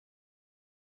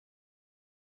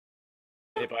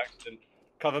by accident.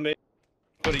 Cover me.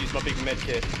 Gotta use my big med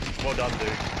kit. Well done, dude.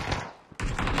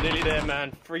 Nearly there,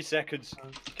 man. 3 seconds.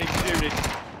 Keep shooting.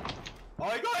 Oh,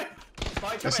 I got it!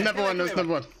 Right, There's another one, there's another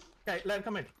one. Okay, let him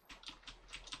come in.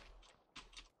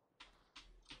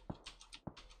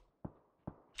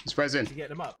 It's res in. To get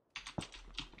them up.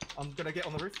 I'm gonna get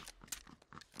on the roof.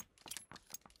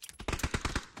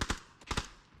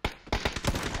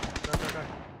 Go, go, go.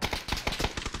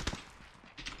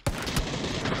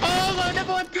 Oh, no,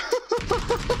 another one!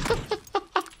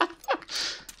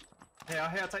 Here,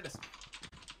 I'll take this.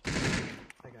 There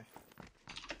you go.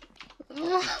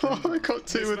 Oh, I got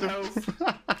 2 of them.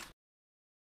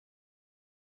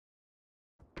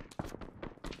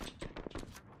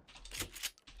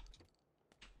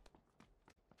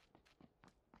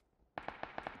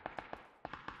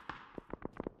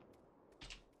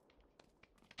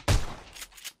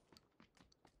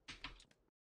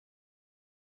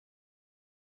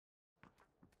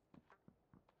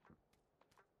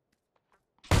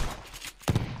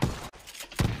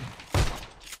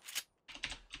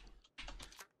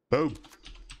 Boom.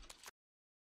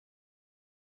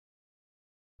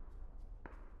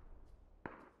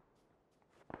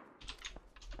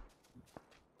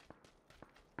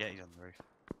 Yeah, he's on the roof.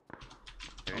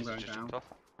 There I'm he is, going just down. jumped off.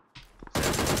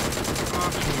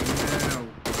 Fucking hell.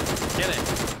 Get it!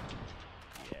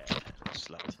 Yeah,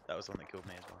 slapped. That was the one that killed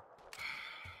me as well.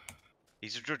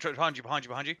 He's behind you, behind you,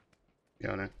 behind you.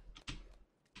 Yeah, I know.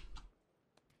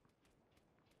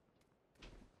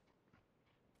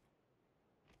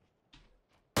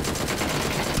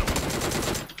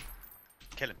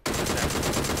 Kill him.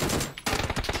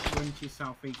 20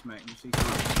 southeast, mate. You see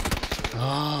something?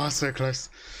 Oh, so close.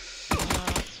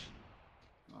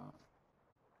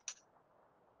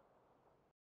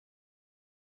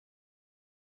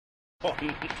 Oh.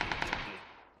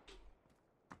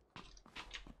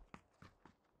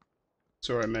 It's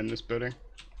alright, men, this building.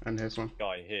 And here's one.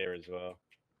 Guy here as well.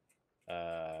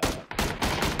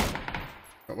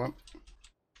 Got one.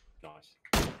 Nice.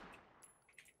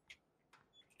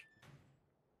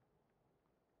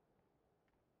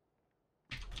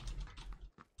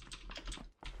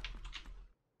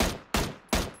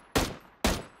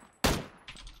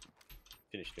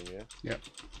 Finished him, yeah? Yep.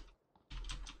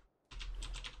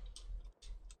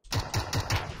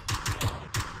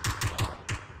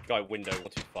 Guy window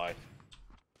 125.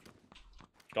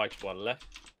 Guy to one left.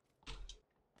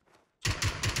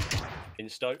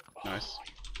 Insto. Nice.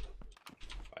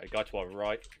 Right, guy to our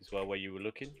right as well, where you were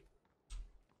looking.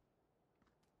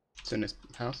 It's in this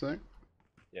house, though.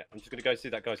 Yeah, I'm just gonna go see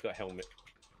that guy's got a helmet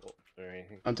or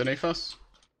anything. Underneath us.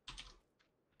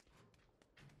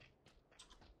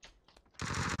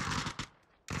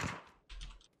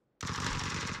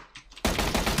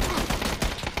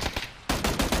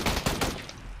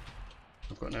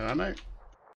 I've got no ammo.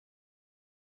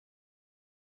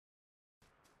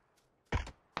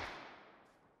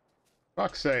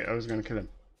 Fuck's sake, I was gonna kill him.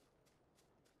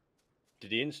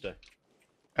 Did he insta?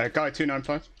 Guy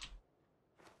 295.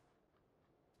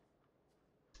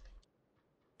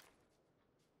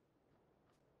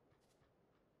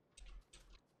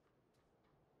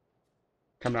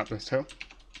 Coming up this hill.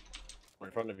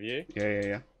 In front of you?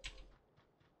 Yeah.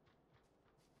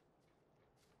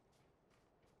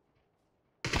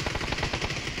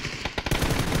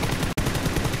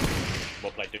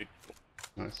 Well played, dude.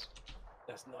 Nice.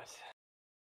 That's nice.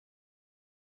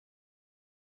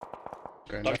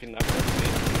 Going Don't left. think that was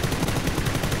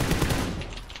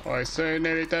Oh, he's so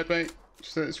nearly dead, mate.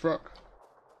 Just at this rock.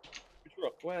 Which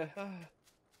rock? Where? Ah.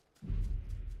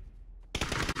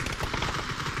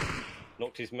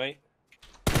 Knocked his mate.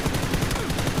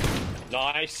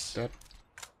 Nice. Dead.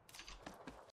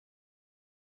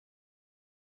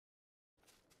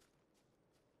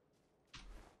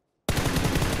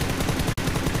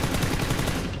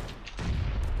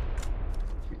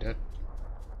 You dead?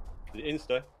 Is it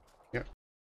insta? Yep.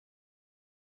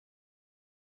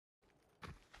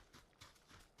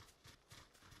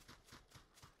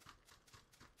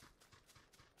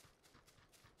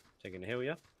 Taking the hill,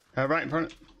 yeah? Right in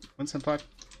front. 175.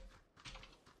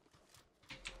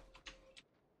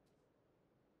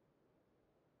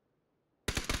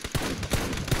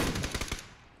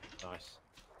 Nice.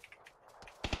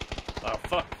 Oh,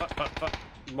 fuck.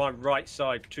 My right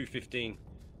side, 215.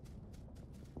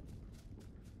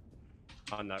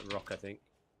 On that rock, I think.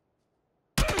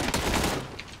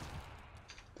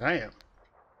 Damn.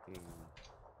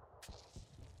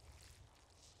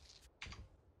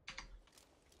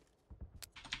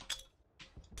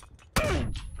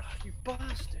 You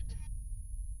bastard.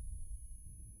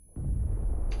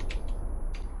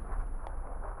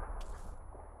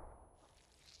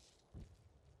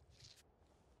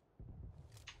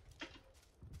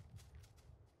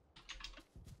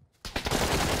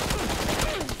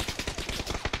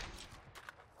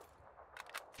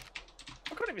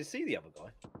 even see the other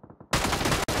guy.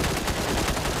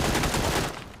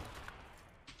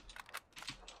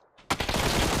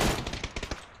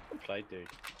 Well played, dude.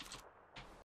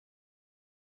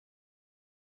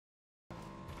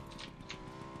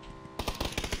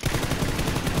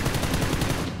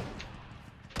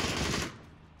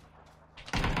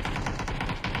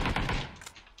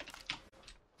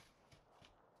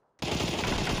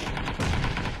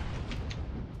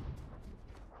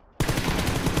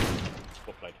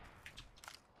 Well played.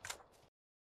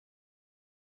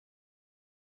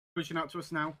 Pushing up to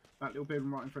us now. That little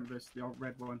building right in front of us, the old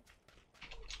red one.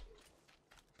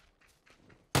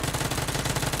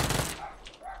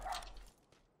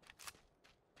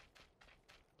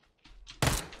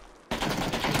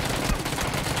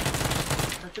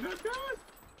 Taking it, guys!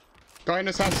 Guy in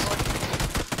his house.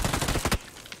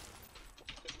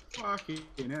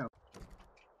 Fucking hell.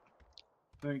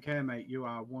 Don't care, mate. You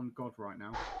are one god right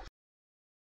now.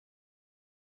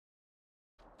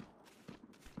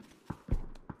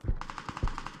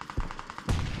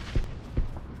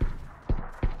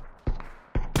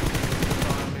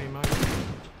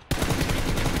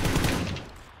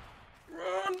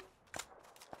 Run!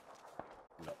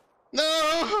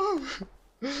 No!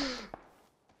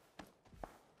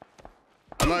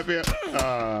 I might be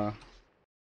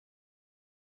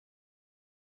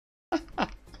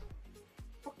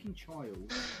Fucking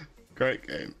child. great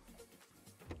game.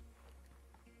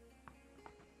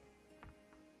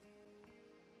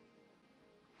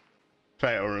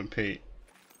 Play it or repeat.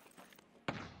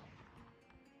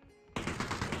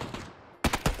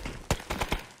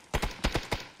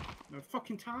 No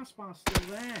fucking taskbar's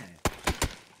still there.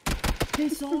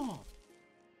 Piss off.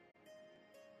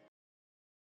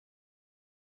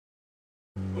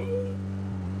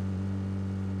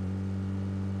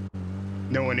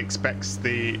 No one expects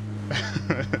the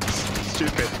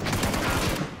stupid.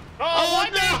 Oh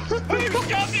no! Who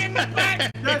shot me in the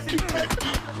back? That's it.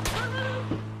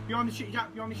 Behind the shit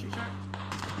jack, behind the shit jack.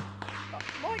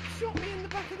 Mike shot me in the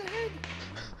back of the head.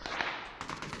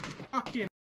 Fucking.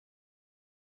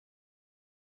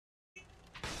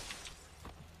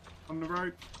 On the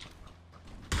road.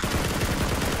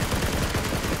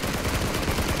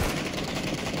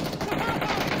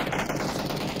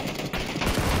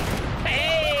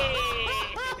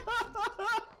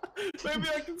 Maybe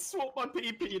I can swap my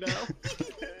PP now.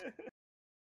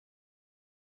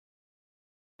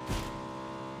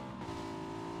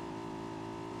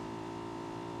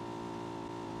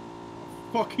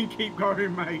 Fucking keep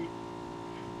going, mate.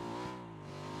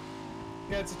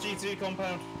 Yeah, it's a G2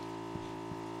 compound.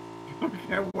 I don't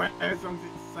care where, as long as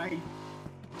it's safe.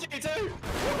 G2!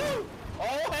 Woohoo!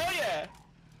 Oh, hell yeah!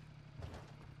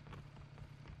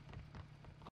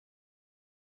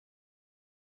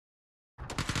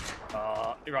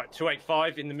 You're right,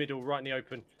 285 in the middle, right in the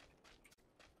open.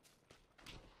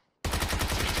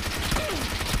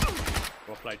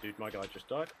 Well played, dude. My guy just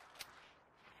died.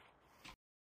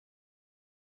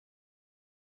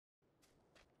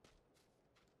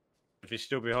 If he's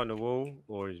still behind the wall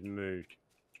or he's moved.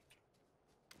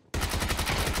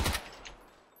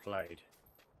 Played.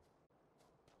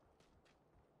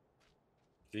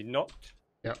 Is he knocked?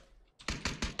 Yep.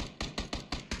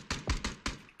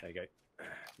 There you go.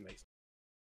 Amazing.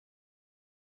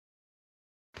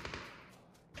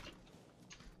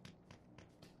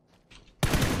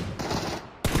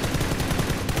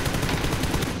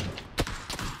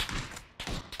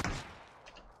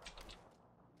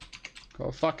 Got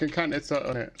a fucking counter set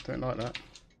on it. Don't like that.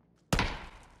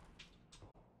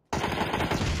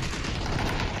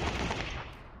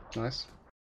 Nice.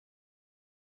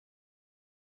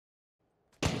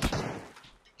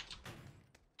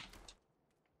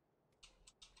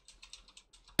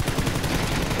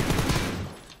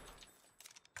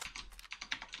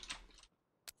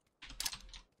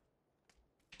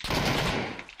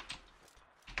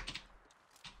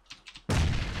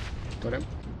 Got him.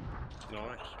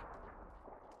 Nice.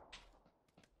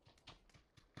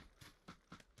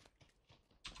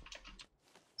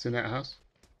 It's in that house.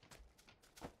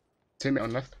 Teammate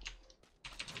on left.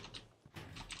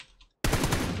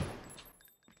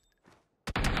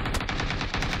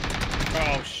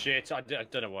 Oh shit, I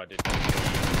don't know what I did.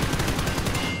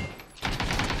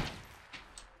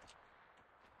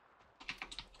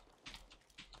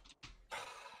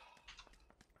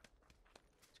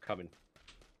 It's coming.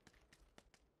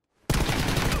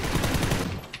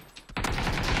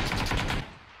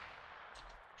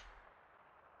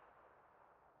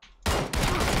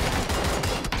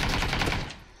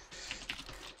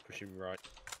 Pushing right.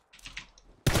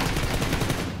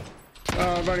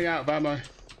 Oh, I'm running out of ammo.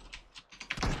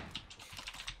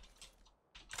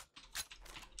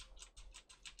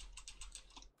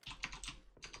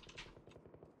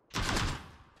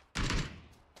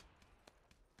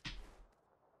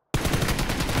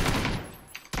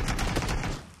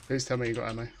 Please tell me you got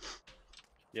ammo.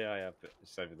 Yeah, I have, but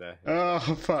it's over there. Oh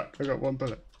fuck! I got one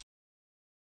bullet.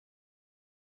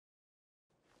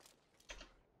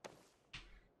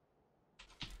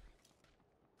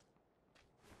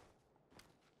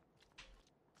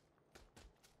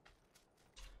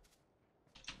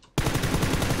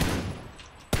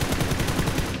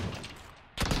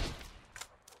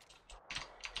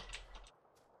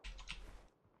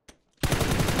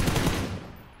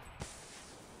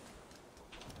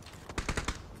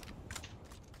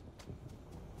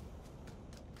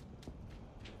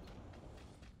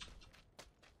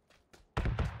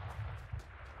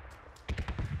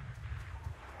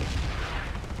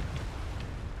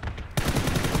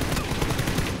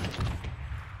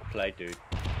 Play, dude.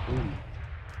 Ooh.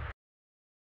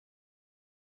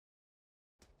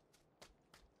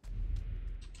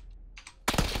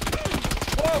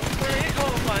 Whoa! There he is.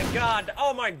 Oh my god!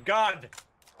 Oh my god!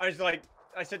 I was like,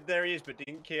 I said there he is, but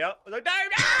didn't key up. I was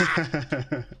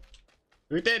like, no!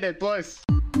 We did it, boys!